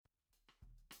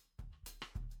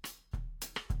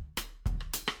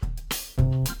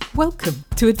Welcome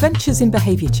to Adventures in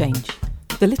Behaviour Change,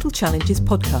 the Little Challenges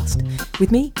podcast,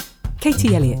 with me,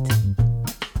 Katie Elliott.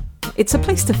 It's a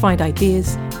place to find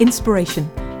ideas, inspiration,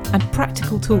 and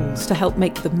practical tools to help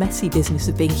make the messy business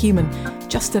of being human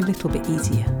just a little bit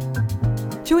easier.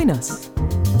 Join us.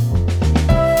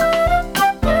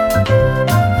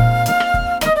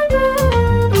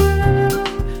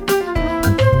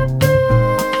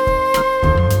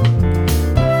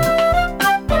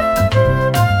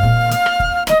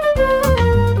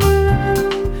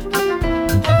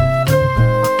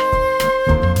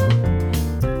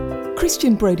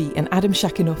 Christian Brody and Adam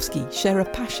Shakinowski share a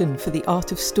passion for the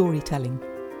art of storytelling.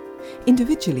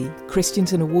 Individually,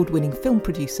 Christian's an award-winning film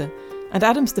producer, and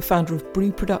Adam's the founder of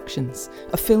Brew Productions,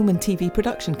 a film and TV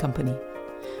production company.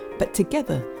 But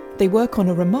together, they work on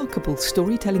a remarkable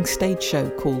storytelling stage show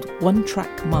called One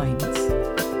Track Minds.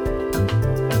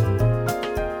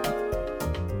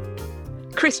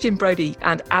 Christian Brody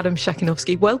and Adam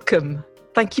Shakinowski, welcome.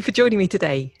 Thank you for joining me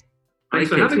today. Thanks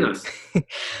for having us.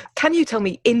 Can you tell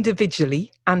me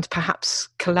individually and perhaps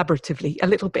collaboratively a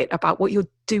little bit about what you're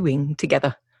doing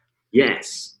together?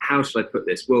 Yes. How should I put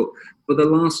this? Well, for the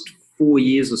last 4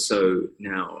 years or so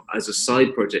now, as a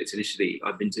side project initially,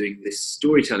 I've been doing this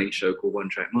storytelling show called One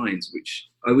Track Minds, which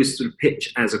I always sort of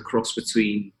pitch as a cross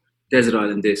between Desert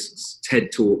Island Discs,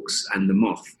 TED Talks, and The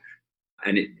Moth.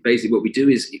 And it basically what we do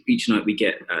is each night we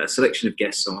get a selection of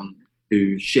guests on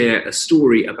who share a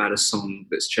story about a song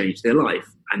that's changed their life,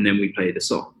 and then we play the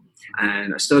song.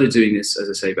 And I started doing this, as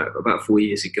I say, about 4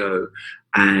 years ago.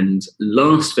 And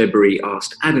last February,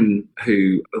 asked Adam,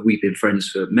 who we've been friends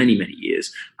for many, many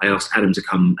years, I asked Adam to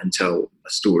come and tell a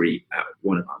story at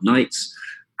one of our nights.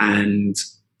 And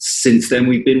since then,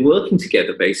 we've been working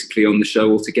together, basically, on the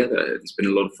show altogether. It's been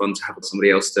a lot of fun to have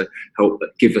somebody else to help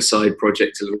give a side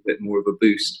project a little bit more of a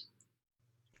boost.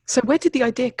 So where did the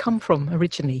idea come from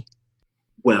originally?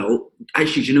 Well,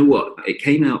 actually, do you know what? It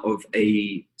came out of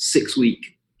a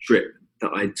 6-week trip that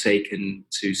I'd taken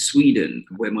to Sweden,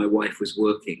 where my wife was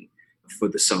working for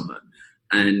the summer.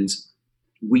 And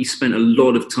we spent a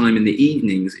lot of time in the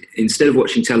evenings, instead of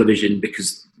watching television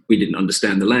because we didn't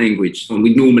understand the language. And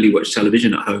we normally watch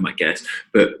television at home, I guess.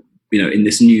 But, you know, in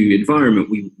this new environment,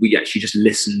 we actually just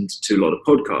listened to a lot of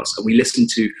podcasts. And we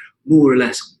listened to more or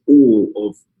less all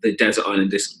of the Desert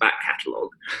Island Discs back catalogue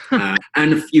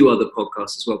and a few other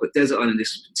podcasts as well. But Desert Island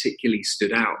Discs particularly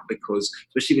stood out because,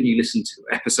 especially when you listen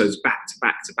to episodes back to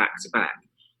back to back to back,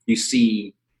 you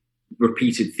see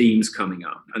repeated themes coming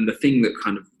up. And the thing that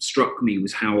kind of struck me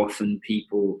was how often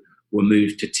people were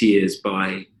moved to tears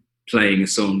by playing a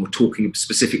song or talking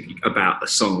specifically about a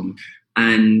song.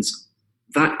 And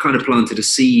that kind of planted a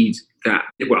seed that,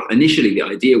 well, initially the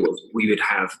idea was we would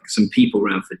have some people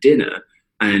around for dinner.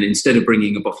 And instead of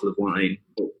bringing a bottle of wine,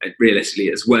 or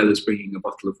realistically, as well as bringing a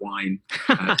bottle of wine,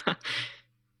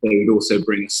 they would also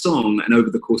bring a song. And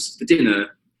over the course of the dinner,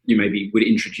 you maybe would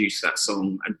introduce that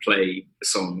song and play the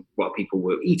song while people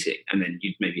were eating. And then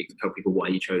you'd maybe tell people why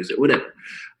you chose it, whatever.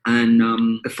 And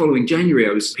the following January,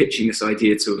 I was pitching this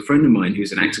idea to a friend of mine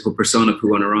who's an actor called Prasanna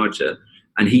Puwanaraja.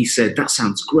 And he said, that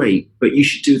sounds great, but you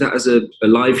should do that as a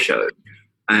live show.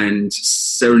 And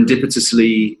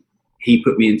serendipitously, he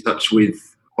put me in touch with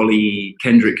Holly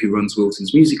Kendrick, who runs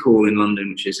Wilton's Music Hall in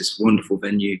London, which is this wonderful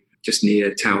venue just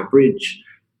near Tower Bridge.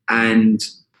 And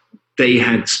they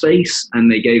had space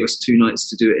and they gave us 2 nights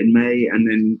to do it in May. And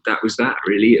then that was that,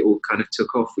 really. It all kind of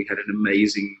took off. We had an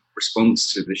amazing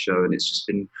response to the show, and it's just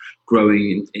been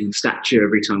growing in stature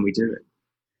every time we do it.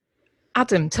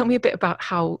 Adam, tell me a bit about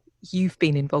how you've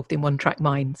been involved in One Track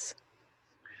Minds.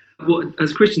 Well,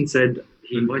 as Christian said,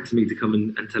 he invited me to come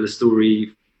and tell a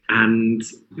story. And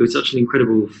it was such an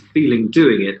incredible feeling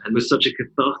doing it, and was such a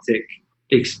cathartic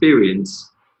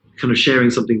experience, kind of sharing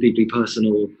something deeply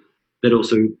personal that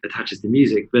also attaches to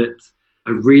music. But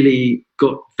I really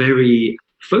got very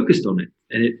focused on it.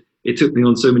 And it took me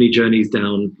on so many journeys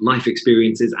down life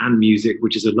experiences and music,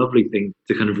 which is a lovely thing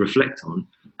to kind of reflect on.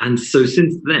 And so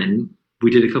since then,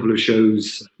 we did a couple of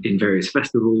shows in various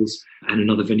festivals and in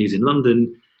other venues in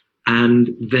London.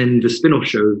 And then the spin-off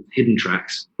show, Hidden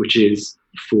Tracks, which is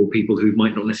for people who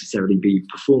might not necessarily be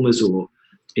performers or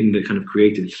in the kind of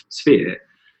creative sphere.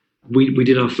 We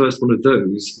did our first one of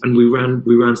those, and we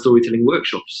ran storytelling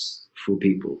workshops for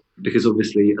people, because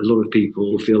obviously a lot of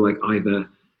people feel like either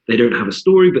they don't have a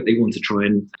story but they want to try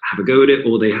and have a go at it,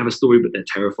 or they have a story but they're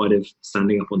terrified of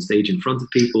standing up on stage in front of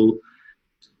people,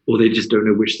 or they just don't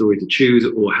know which story to choose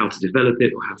or how to develop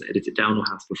it or how to edit it down or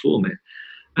how to perform it.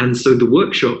 And so the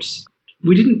workshops,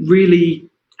 we didn't really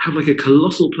have like a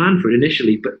colossal plan for it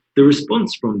initially, but the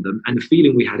response from them and the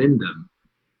feeling we had in them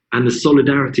and the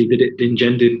solidarity that it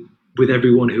engendered with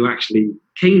everyone who actually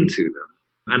came to them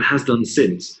and has done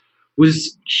since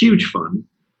was huge fun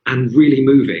and really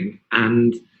moving.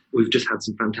 And we've just had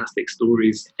some fantastic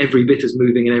stories, every bit as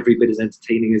moving and every bit as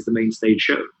entertaining as the main stage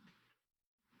show.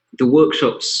 The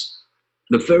workshops,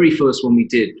 the very first one we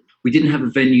didn't have a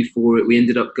venue for it. We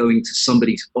ended up going to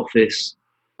somebody's office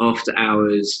after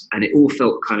hours, and it all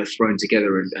felt kind of thrown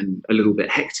together and a little bit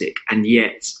hectic. And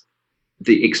yet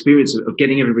the experience of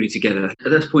getting everybody together,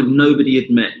 at that point, nobody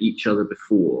had met each other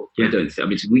before. Yeah. I don't think. I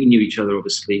mean, we knew each other,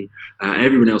 obviously.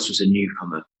 Everyone else was a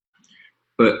newcomer.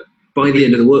 But by the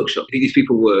end of the workshop, I think these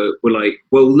people were like,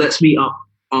 well, let's meet up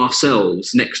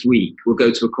ourselves next week. We'll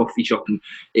go to a coffee shop. And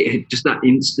it had just that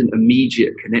instant,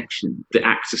 immediate connection, the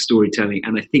act of storytelling.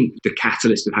 And I think the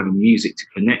catalyst of having music to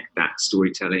connect that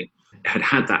storytelling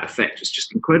had that effect was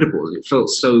just incredible. It felt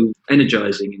so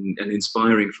energizing and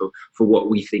inspiring for what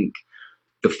we think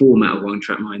the format of One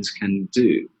Track Minds can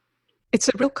do. It's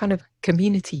a real kind of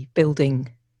community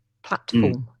building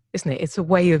platform, isn't it? It's a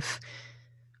way of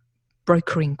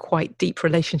brokering quite deep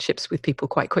relationships with people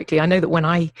quite quickly. I know that when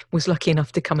I was lucky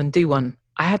enough to come and do one,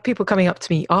 I had people coming up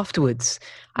to me afterwards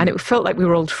and it felt like we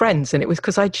were old friends, and it was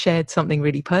because I'd shared something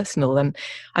really personal,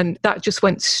 and that just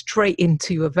went straight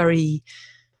into a very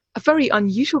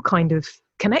unusual kind of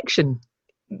connection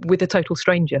with a total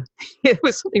stranger. It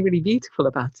was something really beautiful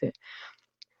about it.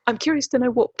 I'm curious to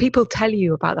know what people tell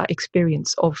you about that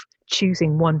experience of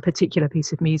choosing one particular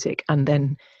piece of music and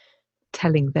then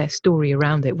telling their story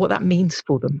around it, what that means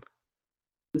for them.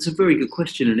 It's a very good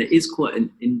question, and it is quite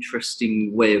an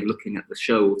interesting way of looking at the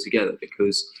show altogether,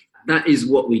 because that is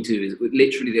what we do. Is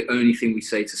literally the only thing we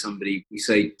say to somebody. We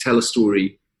say, tell a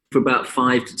story for about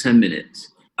 5 to 10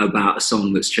 minutes about a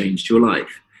song that's changed your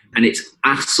life. And it's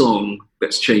a song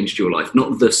that's changed your life,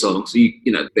 not the song. So,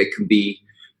 you know, there can be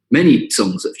many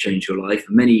songs that have changed your life,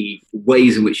 many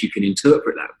ways in which you can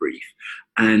interpret that brief.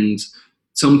 And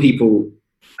some people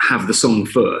have the song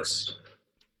first.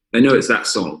 They know it's that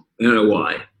song. They don't know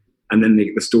why. And then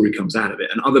the story comes out of it.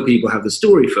 And other people have the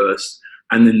story first,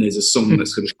 and then there's a song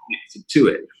that's sort of connected to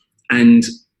it. And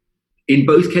in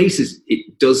both cases,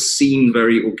 it does seem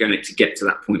very organic to get to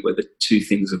that point where the two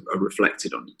things are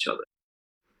reflected on each other.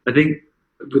 I think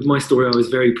with my story, I was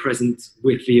very present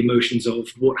with the emotions of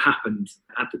what happened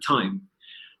at the time.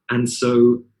 And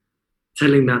so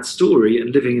telling that story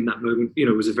and living in that moment, you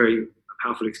know, was a very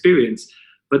powerful experience.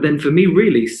 But then for me,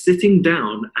 really, sitting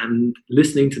down and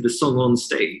listening to the song on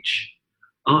stage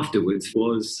afterwards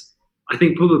was, I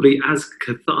think, probably as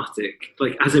cathartic,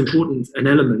 like as important an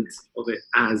element of it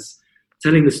as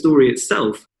telling the story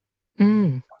itself.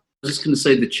 I was just going to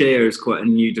say the chair is quite a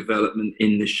new development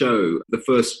in the show. The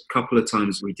first couple of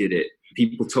times we did it,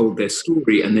 people told their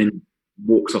story and then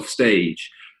walked off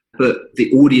stage. But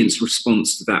the audience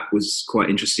response to that was quite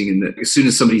interesting, in that as soon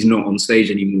as somebody's not on stage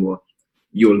anymore,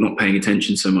 you're not paying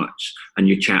attention so much and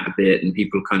you chat a bit and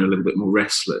people are kind of a little bit more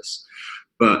restless.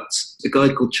 But a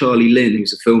guy called Charlie Lynn,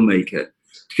 who's a filmmaker,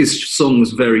 his song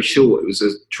was very short. It was a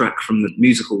track from the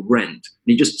musical Rent. And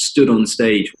he just stood on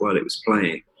stage while it was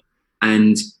playing.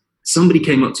 And somebody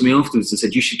came up to me afterwards and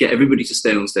said, you should get everybody to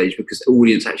stay on stage because the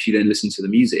audience actually then listen to the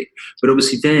music. But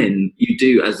obviously then you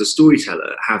do, as the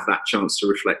storyteller, have that chance to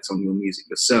reflect on your music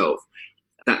yourself.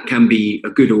 That can be a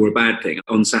good or a bad thing.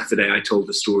 On Saturday, I told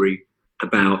the story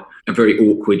about a very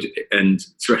awkward and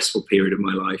stressful period of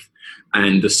my life.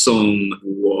 And the song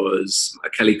was a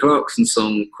Kelly Clarkson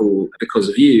song called Because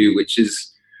of You, which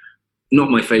is not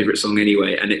my favourite song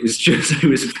anyway. And it was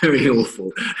very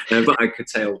awful. But I could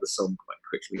tell the song quite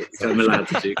quickly, which I'm allowed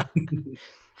to do.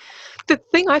 The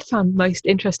thing I found most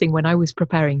interesting when I was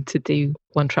preparing to do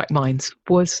One Track Minds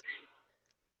was,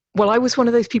 well, I was one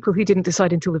of those people who didn't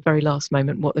decide until the very last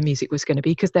moment what the music was going to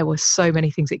be, because there were so many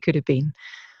things it could have been.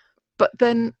 But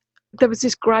then there was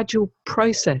this gradual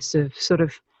process of sort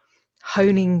of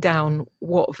honing down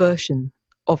what version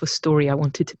of a story I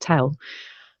wanted to tell.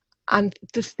 And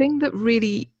the thing that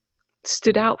really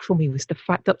stood out for me was the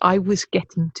fact that I was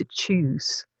getting to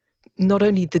choose not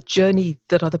only the journey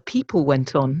that other people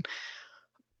went on,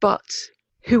 but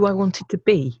who I wanted to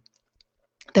be.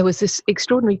 There was this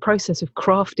extraordinary process of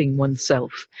crafting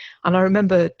oneself. And I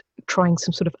remember trying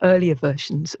some sort of earlier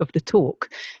versions of the talk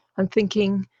and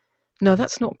thinking, no,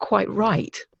 that's not quite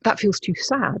right. That feels too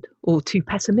sad or too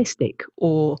pessimistic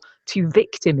or too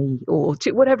victim-y or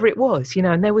too whatever it was, you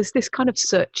know. And there was this kind of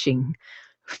searching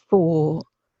for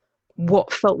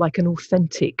what felt like an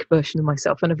authentic version of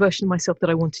myself, and a version of myself that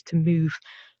I wanted to move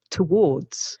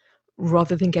towards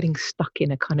rather than getting stuck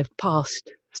in a kind of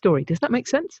past story. Does that make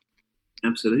sense?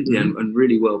 Absolutely, and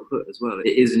really well put as well.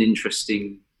 It is an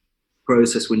interesting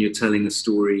process when you're telling a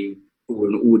story for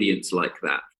an audience like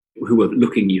that. who are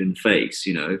looking you in the face,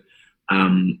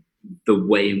 the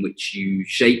way in which you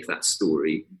shape that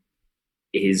story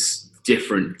is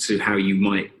different to how you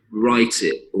might write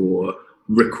it or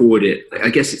record it. I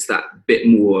guess it's that bit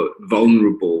more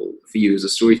vulnerable for you as a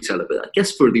storyteller, but I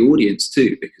guess for the audience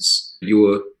too, because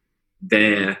you're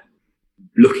there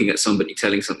looking at somebody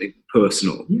telling something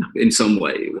personal in some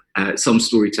way. Some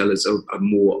storytellers are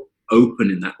more open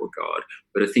in that regard,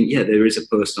 but I think, there is a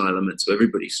personal element to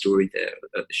everybody's story there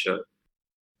at the show.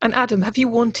 And Adam, have you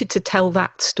wanted to tell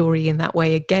that story in that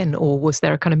way again, or was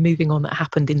there a kind of moving on that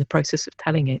happened in the process of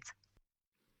telling it?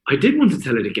 I did want to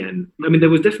tell it again. I mean, there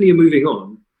was definitely a moving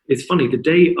on. It's funny, the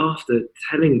day after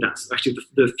telling that, actually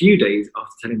the few days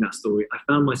after telling that story, I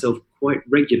found myself quite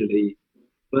regularly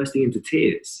bursting into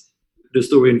tears. The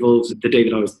story involves the day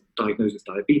that I was diagnosed with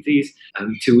diabetes,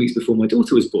 2 weeks before my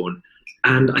daughter was born.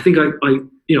 And I think I got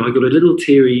a little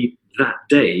teary that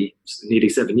day, nearly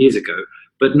 7 years ago,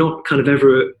 but not kind of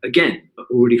ever again. I've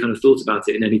already kind of thought about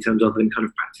it in any terms other than kind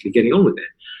of practically getting on with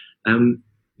it.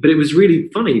 But it was really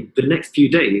funny. The next few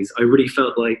days, I really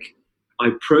felt like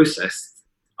I processed.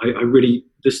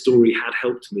 The story had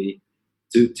helped me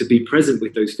to be present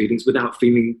with those feelings without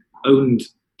feeling owned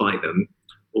by them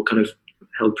or kind of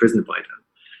held prisoner by them.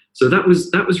 So that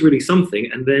was really something.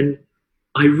 And then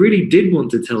I really did want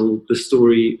to tell the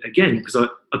story again, because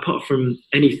apart from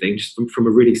anything, just from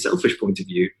a really selfish point of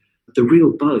view, the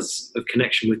real buzz of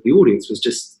connection with the audience was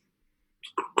just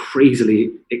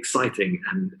crazily exciting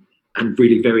and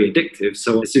really very addictive.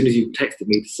 So as soon as you texted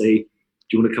me to say,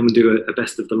 do you want to come and do a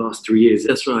best of the last 3 years?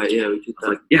 That's right, yeah. We did that.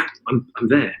 Like, yeah, I'm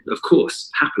there, of course,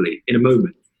 happily, in a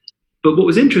moment. But what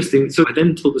was interesting, so I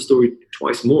then told the story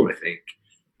twice more, I think,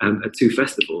 at 2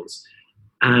 festivals.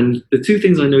 And the 2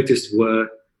 things I noticed were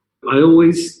I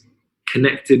always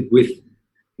connected with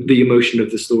the emotion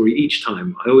of the story each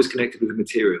time. I always connected with the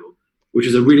material, which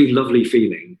is a really lovely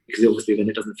feeling, because obviously then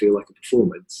it doesn't feel like a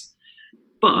performance.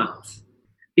 But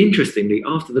interestingly,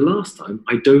 after the last time,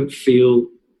 I don't feel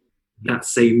that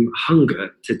same hunger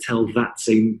to tell that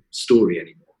same story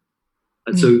anymore.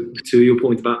 And so to your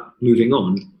point about moving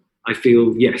on, I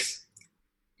feel, yes,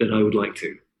 that I would like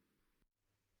to.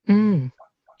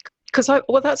 Because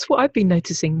that's what I've been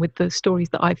noticing with the stories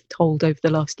that I've told over the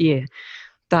last year,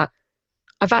 that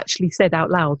I've actually said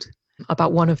out loud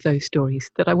about one of those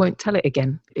stories that I won't tell it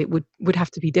again. It would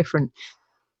have to be different,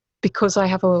 because I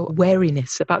have a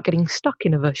wariness about getting stuck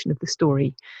in a version of the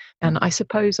story. And I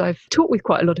suppose I've talked with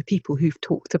quite a lot of people who've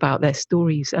talked about their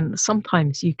stories, and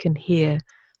sometimes you can hear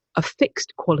a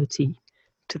fixed quality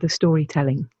to the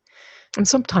storytelling. And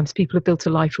sometimes people have built a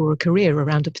life or a career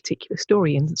around a particular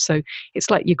story. And so it's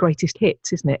like your greatest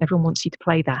hits, isn't it? Everyone wants you to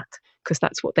play that because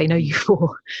that's what they know you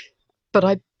for. But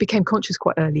I became conscious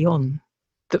quite early on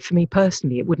that for me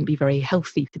personally, it wouldn't be very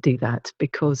healthy to do that,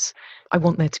 because I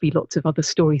want there to be lots of other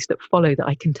stories that follow that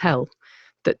I can tell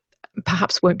that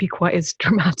perhaps won't be quite as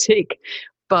dramatic,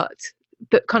 but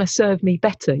that kind of serve me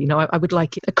better. I would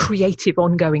like a creative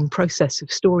ongoing process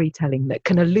of storytelling that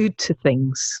can allude to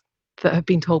things that have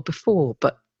been told before,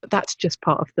 but that's just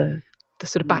part of the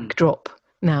sort of backdrop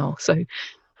now. So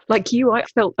like you, I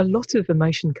felt a lot of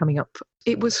emotion coming up.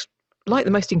 It was like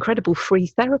the most incredible free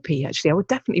therapy, actually. I would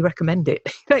definitely recommend it.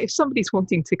 If somebody's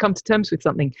wanting to come to terms with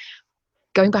something,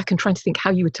 going back and trying to think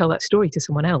how you would tell that story to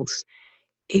someone else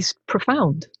is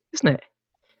profound, isn't it?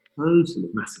 Totally,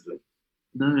 massively.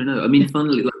 No. I mean,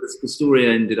 funnily, like the story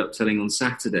I ended up telling on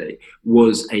Saturday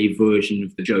was a version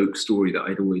of the joke story that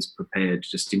I'd always prepared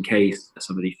just in case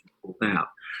somebody pulled out.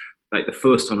 Like the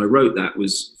first time I wrote that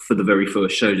was for the very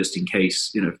first show, just in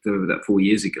case, that 4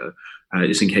 years ago,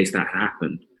 just in case that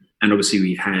happened. And obviously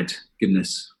we've had,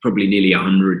 goodness, probably nearly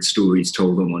 100 stories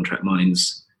told on One Track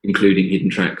Minds, including hidden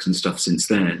tracks and stuff since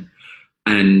then.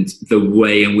 And the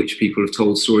way in which people have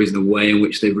told stories and the way in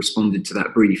which they've responded to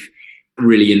that brief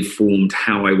really informed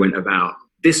how I went about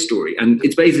this story. And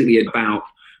it's basically about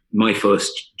my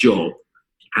first job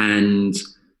and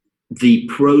the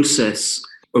process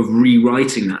of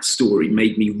rewriting that story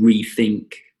made me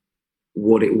rethink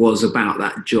what it was about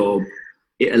that job.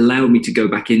 It allowed me to go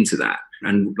back into that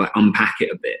and unpack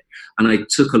it a bit. And I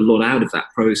took a lot out of that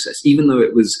process, even though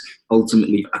it was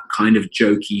ultimately a kind of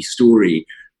jokey story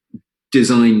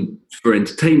designed for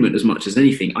entertainment as much as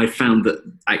anything. I found that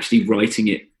actually writing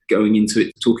it, going into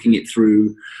it, talking it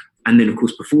through, and then of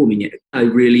course performing it, I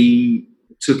really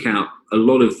took out a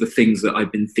lot of the things that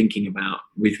I've been thinking about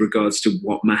with regards to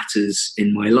what matters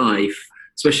in my life,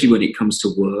 especially when it comes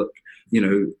to work.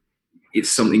 It's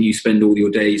something you spend all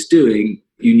your days doing.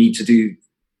 You need to do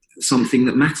something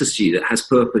that matters to you, that has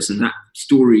purpose, and that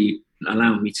story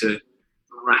allowed me to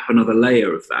wrap another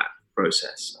layer of that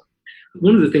process.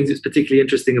 One of the things that's particularly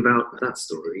interesting about that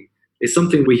story is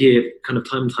something we hear kind of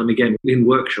time and time again in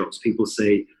workshops. People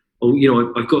say,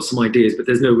 oh, I've got some ideas, but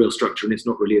there's no real structure and it's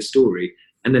not really a story.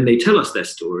 And then they tell us their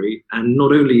story, and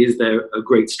not only is there a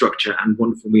great structure and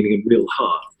wonderful meaning and real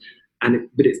heart,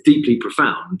 but it's deeply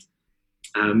profound,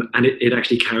 and it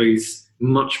actually carries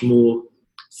much more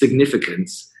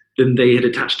significance than they had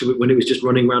attached to it when it was just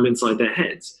running around inside their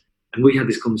heads. And we had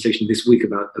this conversation this week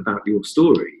about your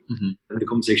story. Mm-hmm. And the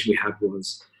conversation we had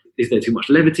was, is there too much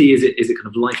levity? Is it kind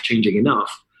of life-changing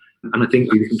enough? And I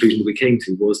think the conclusion that we came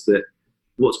to was that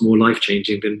what's more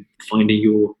life-changing than finding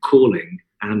your calling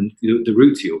and the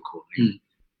route to your calling. Mm.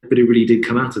 But it really did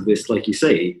come out of this, like you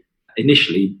say,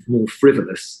 initially more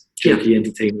frivolous, jerky,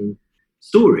 entertaining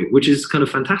story, which is kind of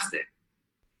fantastic.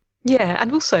 Yeah,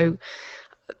 and also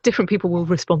different people will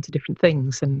respond to different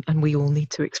things, and we all need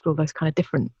to explore those kind of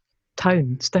different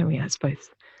tones, don't we, I suppose?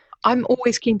 I'm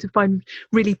always keen to find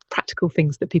really practical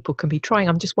things that people can be trying.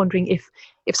 I'm just wondering if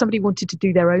somebody wanted to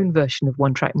do their own version of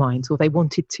One Track Minds, or they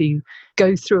wanted to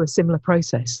go through a similar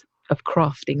process of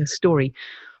crafting a story,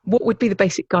 what would be the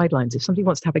basic guidelines? If somebody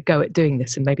wants to have a go at doing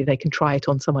this, and maybe they can try it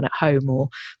on someone at home, or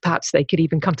perhaps they could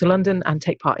even come to London and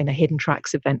take part in a Hidden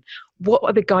Tracks event, what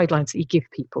are the guidelines that you give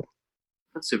people?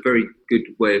 That's a very good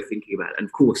way of thinking about it. And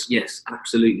of course, yes,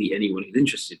 absolutely anyone who's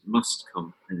interested must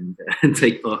come and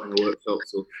take part in the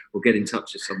workshops or get in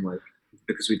touch in some way,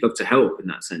 because we'd love to help in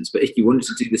that sense. But if you wanted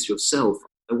to do this yourself,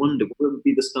 I wonder, what would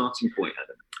be the starting point,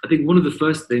 Adam? I think one of the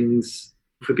first things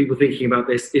for people thinking about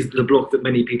this is the block that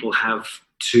many people have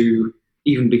to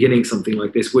even beginning something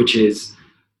like this, which is,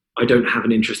 I don't have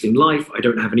an interesting life, I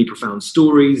don't have any profound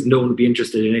stories, no one would be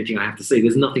interested in anything I have to say.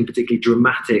 There's nothing particularly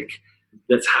dramatic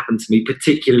that's happened to me,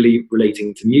 particularly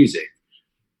relating to music.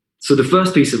 So the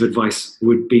first piece of advice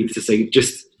would be to say,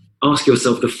 just ask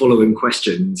yourself the following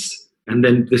questions, and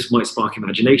then this might spark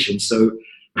imagination. So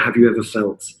have you ever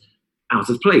felt out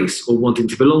of place, or wanting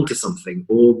to belong to something,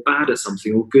 or bad at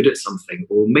something, or good at something,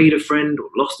 or made a friend, or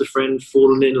lost a friend,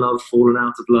 fallen in love, fallen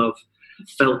out of love,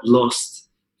 felt lost,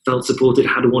 felt supported,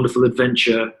 had a wonderful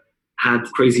adventure, had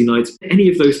crazy nights, any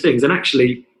of those things. And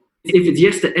actually, if it's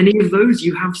yes to any of those,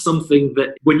 you have something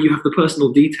that, when you have the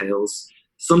personal details,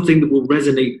 something that will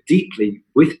resonate deeply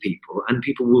with people, and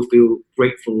people will feel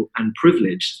grateful and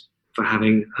privileged for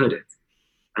having heard it.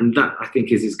 And that, I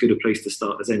think, is as good a place to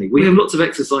start as any. We have lots of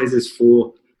exercises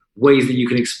for ways that you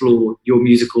can explore your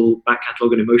musical back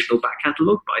catalogue and emotional back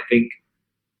catalogue, but I think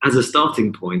as a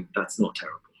starting point, that's not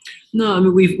terrible. No, I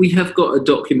mean, we have got a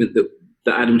document that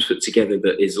Adam's put together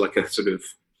that is like a sort of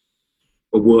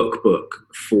a workbook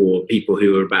for people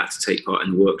who are about to take part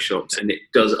in the workshops, and it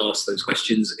does ask those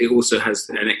questions. It also has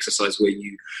an exercise where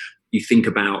you think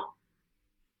about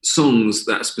songs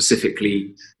that are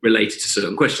specifically related to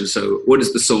certain questions. So what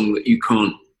is the song that you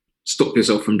can't stop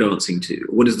yourself from dancing to?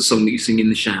 What is the song that you sing in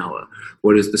the shower?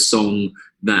 What is the song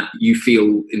that you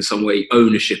feel in some way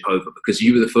ownership over because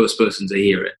you were the first person to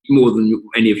hear it more than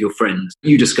any of your friends?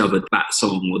 You discovered that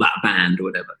song or that band or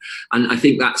whatever. And I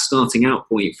think that starting out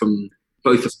point, from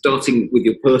both starting with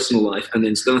your personal life and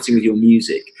then starting with your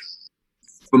music,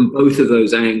 from both of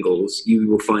those angles, you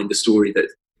will find a story that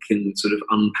can sort of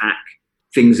unpack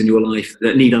things in your life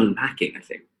that need unpacking, I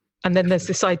think. And then there's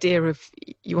this idea of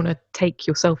you want to take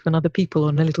yourself and other people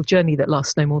on a little journey that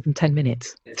lasts no more than 10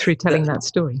 minutes through telling that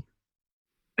story.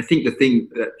 I think the thing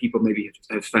that people maybe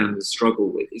have found a struggle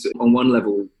with is that on one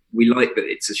level, we like that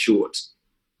it's a short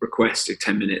request of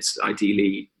 10 minutes,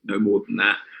 ideally no more than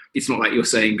that. It's not like you're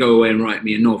saying, go away and write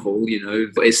me a novel,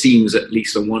 but it seems at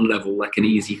least on one level like an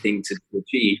easy thing to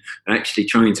achieve. And actually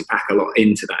trying to pack a lot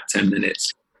into that 10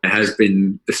 minutes has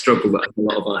been the struggle that a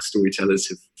lot of our storytellers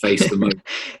have faced the most.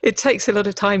 It takes a lot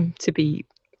of time to be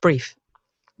brief.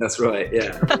 That's right,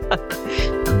 yeah.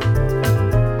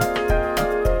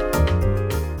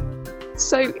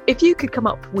 So if you could come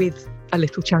up with a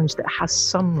little challenge that has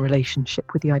some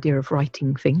relationship with the idea of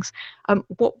writing things,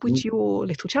 what would your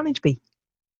little challenge be?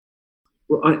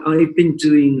 Well, I've been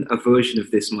doing a version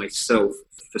of this myself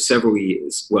for several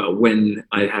years. Well, when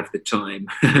I have the time,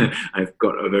 I've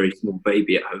got a very small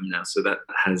baby at home now, so that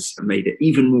has made it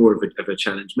even more of a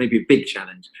challenge, maybe a big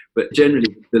challenge. But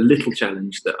generally, the little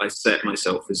challenge that I set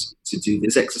myself is to do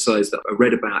this exercise that I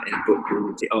read about in a book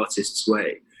called The Artist's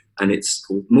Way. And it's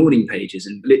called Morning Pages.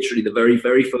 And literally the very,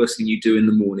 very first thing you do in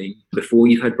the morning, before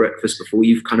you've had breakfast, before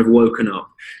you've kind of woken up,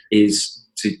 is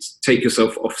to take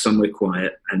yourself off somewhere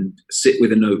quiet and sit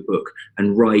with a notebook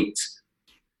and write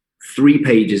 3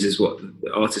 pages is what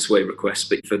the Artist's Way requests,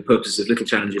 but for the purposes of little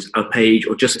challenges, a page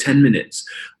or just 10 minutes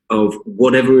of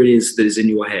whatever it is that is in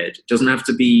your head. It doesn't have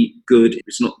to be good.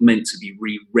 It's not meant to be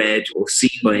reread or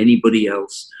seen by anybody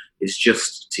else. is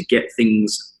just to get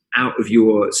things out of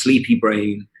your sleepy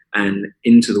brain and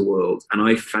into the world. And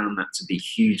I found that to be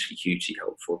hugely, hugely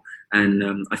helpful. And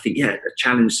I think, a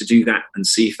challenge to do that and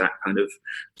see if that kind of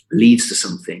leads to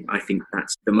something. I think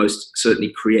that's the most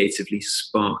certainly creatively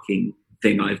sparking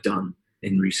thing I've done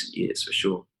in recent years, for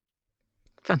sure.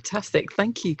 Fantastic.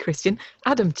 Thank you, Christian.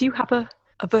 Adam, do you have a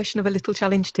version of a little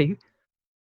challenge too?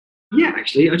 Yeah,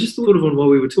 actually, I just thought of one while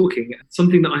we were talking.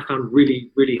 Something that I found really,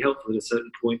 really helpful at a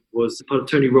certain point was part of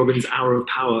Tony Robbins' Hour of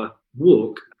Power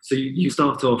walk. So you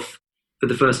start off for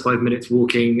the first 5 minutes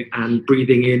walking and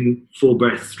breathing in 4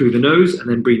 breaths through the nose and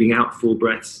then breathing out 4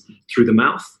 breaths through the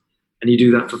mouth. And you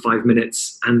do that for 5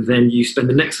 minutes. And then you spend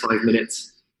the next 5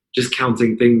 minutes just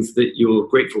counting things that you're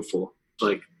grateful for.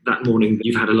 Like that morning,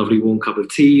 you've had a lovely warm cup of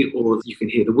tea, or you can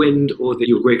hear the wind, or that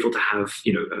you're grateful to have,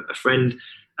 a friend.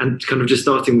 And kind of just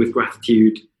starting with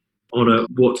gratitude on a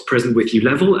what's present with you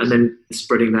level, and then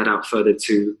spreading that out further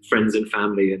to friends and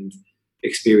family and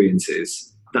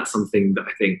experiences. That's something that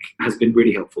I think has been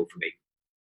really helpful for me.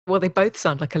 Well, they both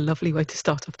sound like a lovely way to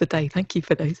start off the day. Thank you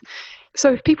for those.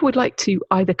 So if people would like to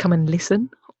either come and listen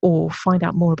or find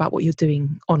out more about what you're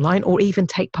doing online, or even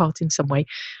take part in some way,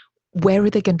 where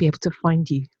are they going to be able to find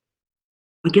you?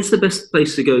 I guess the best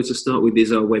place to go to start with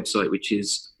is our website, which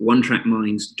is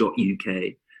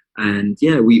onetrackminds.uk. And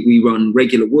we run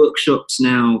regular workshops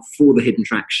now for the Hidden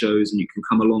Track shows, and you can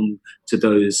come along to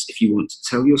those if you want to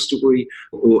tell your story,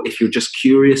 or if you're just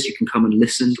curious, you can come and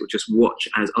listen or just watch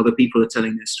as other people are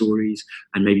telling their stories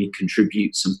and maybe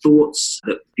contribute some thoughts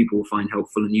that people will find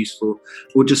helpful and useful,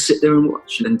 or just sit there and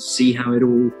watch and see how it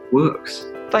all works.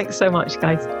 Thanks so much,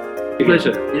 guys.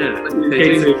 Pleasure.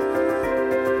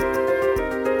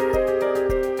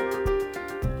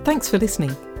 Thanks for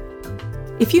listening.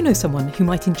 If you know someone who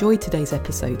might enjoy today's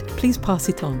episode, please pass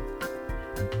it on.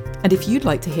 And if you'd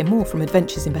like to hear more from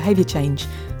Adventures in Behaviour Change,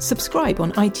 subscribe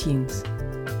on iTunes.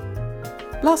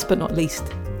 Last but not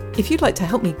least, if you'd like to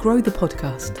help me grow the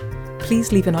podcast,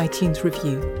 please leave an iTunes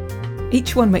review.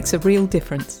 Each one makes a real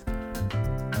difference.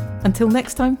 Until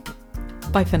next time,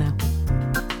 bye for now.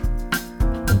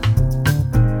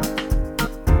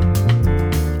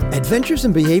 Adventures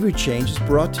in Behavior Change is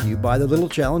brought to you by the Little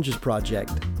Challenges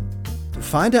Project. To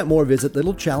find out more, visit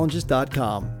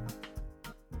littlechallenges.com.